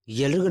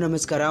ಎಲ್ರಿಗೂ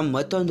ನಮಸ್ಕಾರ.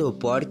 ಮತ್ತೊಂದು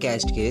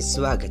ಪಾಡ್ಕ್ಯಾಸ್ಟ್ಗೆ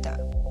ಸ್ವಾಗತ.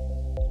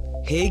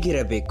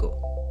 ಹೇಗಿರಬೇಕು?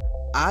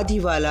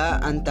 ಆದಿವಾಲ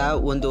ಅಂತ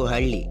ಒಂದು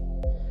ಹಳ್ಳಿ.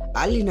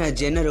 ಅಲ್ಲಿನ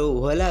ಜನರು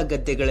ಹೊಲ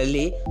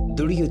ಗದ್ದೆಗಳಲ್ಲಿ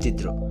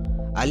ದುಡಿಯುತ್ತಿದ್ರು.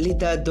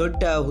 ಅಲ್ಲಿದ್ದ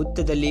ದೊಡ್ಡ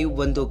ಹುತ್ತದಲ್ಲಿ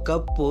ಒಂದು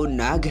ಕಪ್ಪು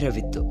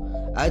ನಾಗರವಿತ್ತು.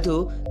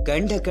 ಅದು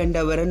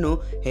ಕಂಡವರನ್ನು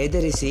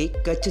ಹೆದರಿಸಿ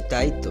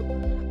ಕಚ್ಚುತ್ತಾ ಇತ್ತು.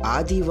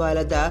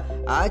 ಆದಿವಾಲದ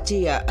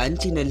ಆಚೆಯ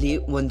ಅಂಚಿನಲ್ಲಿ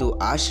ಒಂದು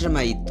ಆಶ್ರಮ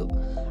ಇತ್ತು.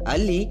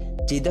 ಅಲ್ಲಿ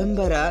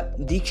ಚಿದಂಬರ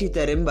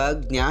ದೀಕ್ಷಿತರೆಂಬ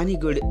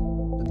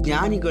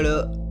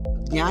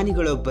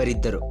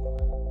ಜ್ಞಾನಿಗಳೊಬ್ಬರಿದ್ದರು.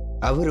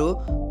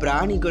 ಅವರು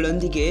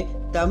ಪ್ರಾಣಿಗಳೊಂದಿಗೆ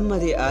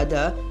ತಮ್ಮದೇ ಆದ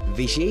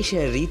ವಿಶೇಷ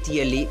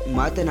ರೀತಿಯಲ್ಲಿ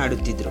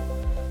ಮಾತನಾಡುತ್ತಿದ್ದರು.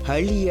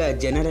 ಹಳ್ಳಿಯ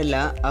ಜನರೆಲ್ಲ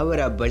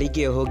ಅವರ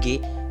ಬಳಿಗೆ ಹೋಗಿ,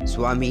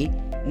 ಸ್ವಾಮಿ,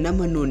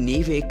 ನಮ್ಮನ್ನು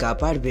ನೀವೇ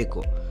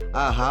ಕಾಪಾಡಬೇಕು.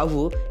 ಆ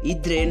ಹಾವು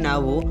ಇದ್ರೆ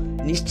ನಾವು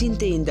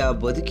ನಿಶ್ಚಿಂತೆಯಿಂದ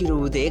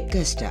ಬದುಕಿರುವುದೇ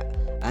ಕಷ್ಟ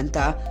ಅಂತ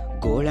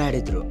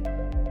ಗೋಳಾಡಿದ್ರು.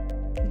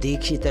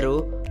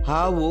 ದೀಕ್ಷಿತರು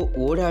ಹಾವು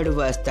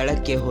ಓಡಾಡುವ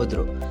ಸ್ಥಳಕ್ಕೆ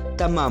ಹೋದರು.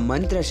 ತಮ್ಮ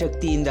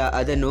ಮಂತ್ರಶಕ್ತಿಯಿಂದ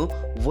ಅದನ್ನು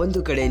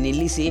ಒಂದು ಕಡೆ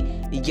ನಿಲ್ಲಿಸಿ,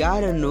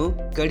 ಯಾರನ್ನು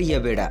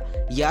ಕಡಿಯಬೇಡ,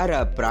 ಯಾರ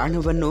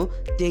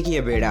ಪ್ರಾಣವನ್ನು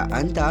ತೆಗೆಯಬೇಡ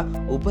ಅಂತ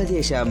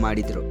ಉಪದೇಶ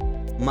ಮಾಡಿದರು.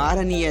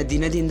 ಮಾರನೆಯ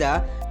ದಿನದಿಂದ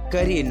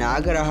ಕರಿ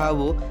ನಾಗರ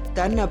ಹಾವು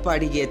ತನ್ನ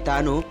ಪಾಡಿಗೆ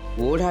ತಾನು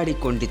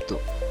ಓಡಾಡಿಕೊಂಡಿತ್ತು.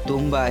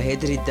 ತುಂಬ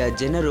ಹೆದರಿದ್ದ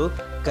ಜನರು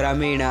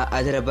ಕ್ರಮೇಣ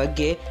ಅದರ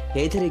ಬಗ್ಗೆ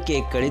ಹೆದರಿಕೆ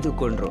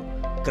ಕಳೆದುಕೊಂಡ್ರು.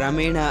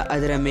 ಕ್ರಮೇಣ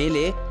ಅದರ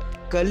ಮೇಲೆ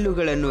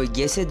ಕಲ್ಲುಗಳನ್ನು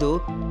ಎಸೆದು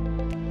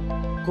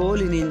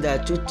ಕೋಲಿನಿಂದ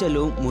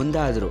ಚುಚ್ಚಲು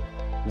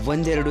ಮುಂದಾದರು.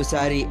 ಒಂದೆರಡು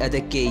ಸಾರಿ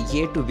ಅದಕ್ಕೆ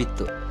ಏಟು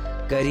ಬಿತ್ತು.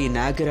 ಕರಿ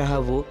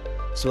ನಾಗರಹಾವು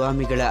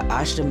ಸ್ವಾಮಿಗಳ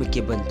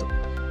ಆಶ್ರಮಕ್ಕೆ ಬಂತು.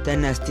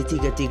 ತನ್ನ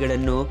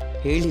ಸ್ಥಿತಿಗತಿಗಳನ್ನು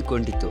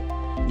ಹೇಳಿಕೊಂಡಿತು.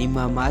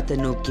 ನಿಮ್ಮ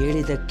ಮಾತನ್ನು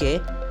ಕೇಳಿದಕ್ಕೆ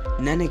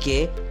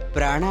ನನಗೆ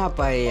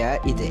ಪ್ರಾಣಾಪಾಯ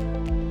ಇದೆ.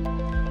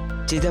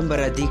 ಚಿದಂಬರ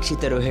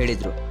ದೀಕ್ಷಿತರು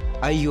ಹೇಳಿದರು,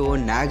 ಅಯ್ಯೋ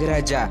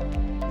ನಾಗರಾಜ,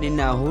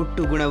 ನಿನ್ನ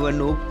ಹುಟ್ಟು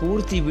ಗುಣವನ್ನು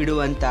ಪೂರ್ತಿ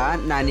ಬಿಡುವಂತ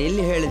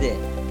ನಾನೆಲ್ಲಿ ಹೇಳಿದೆ?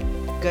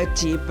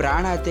 ಕಚ್ಚಿ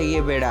ಪ್ರಾಣ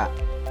ತೆಗೆಯಬೇಡ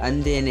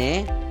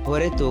ಅಂದೇನೆ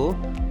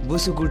ಹೊರತು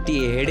ಬುಸುಗುಟ್ಟಿ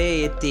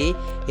ಹೆಡೆ ಎತ್ತಿ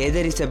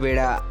ಹೆದರಿಸಬೇಡ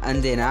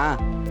ಅಂದೇನಾ?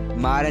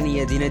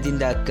 ಮಾರನೆಯ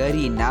ದಿನದಿಂದ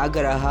ಕರಿ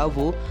ನಾಗರ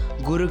ಹಾವು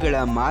ಗುರುಗಳ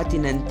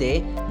ಮಾತಿನಂತೆ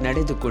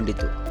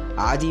ನಡೆದುಕೊಂಡಿತು.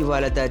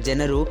 ಆದಿವಾಲದ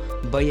ಜನರು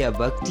ಭಯ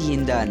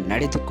ಭಕ್ತಿಯಿಂದ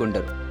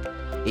ನಡೆದುಕೊಂಡರು.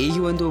 ಈ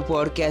ಒಂದು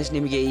ಪಾಡ್ಕ್ಯಾಸ್ಟ್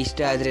ನಿಮಗೆ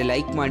ಇಷ್ಟ ಆದರೆ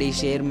ಲೈಕ್ ಮಾಡಿ,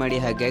 ಶೇರ್ ಮಾಡಿ,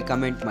 ಹಾಗೆ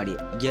ಕಮೆಂಟ್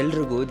ಮಾಡಿ.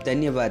 ಎಲ್ರಿಗೂ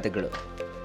ಧನ್ಯವಾದಗಳು.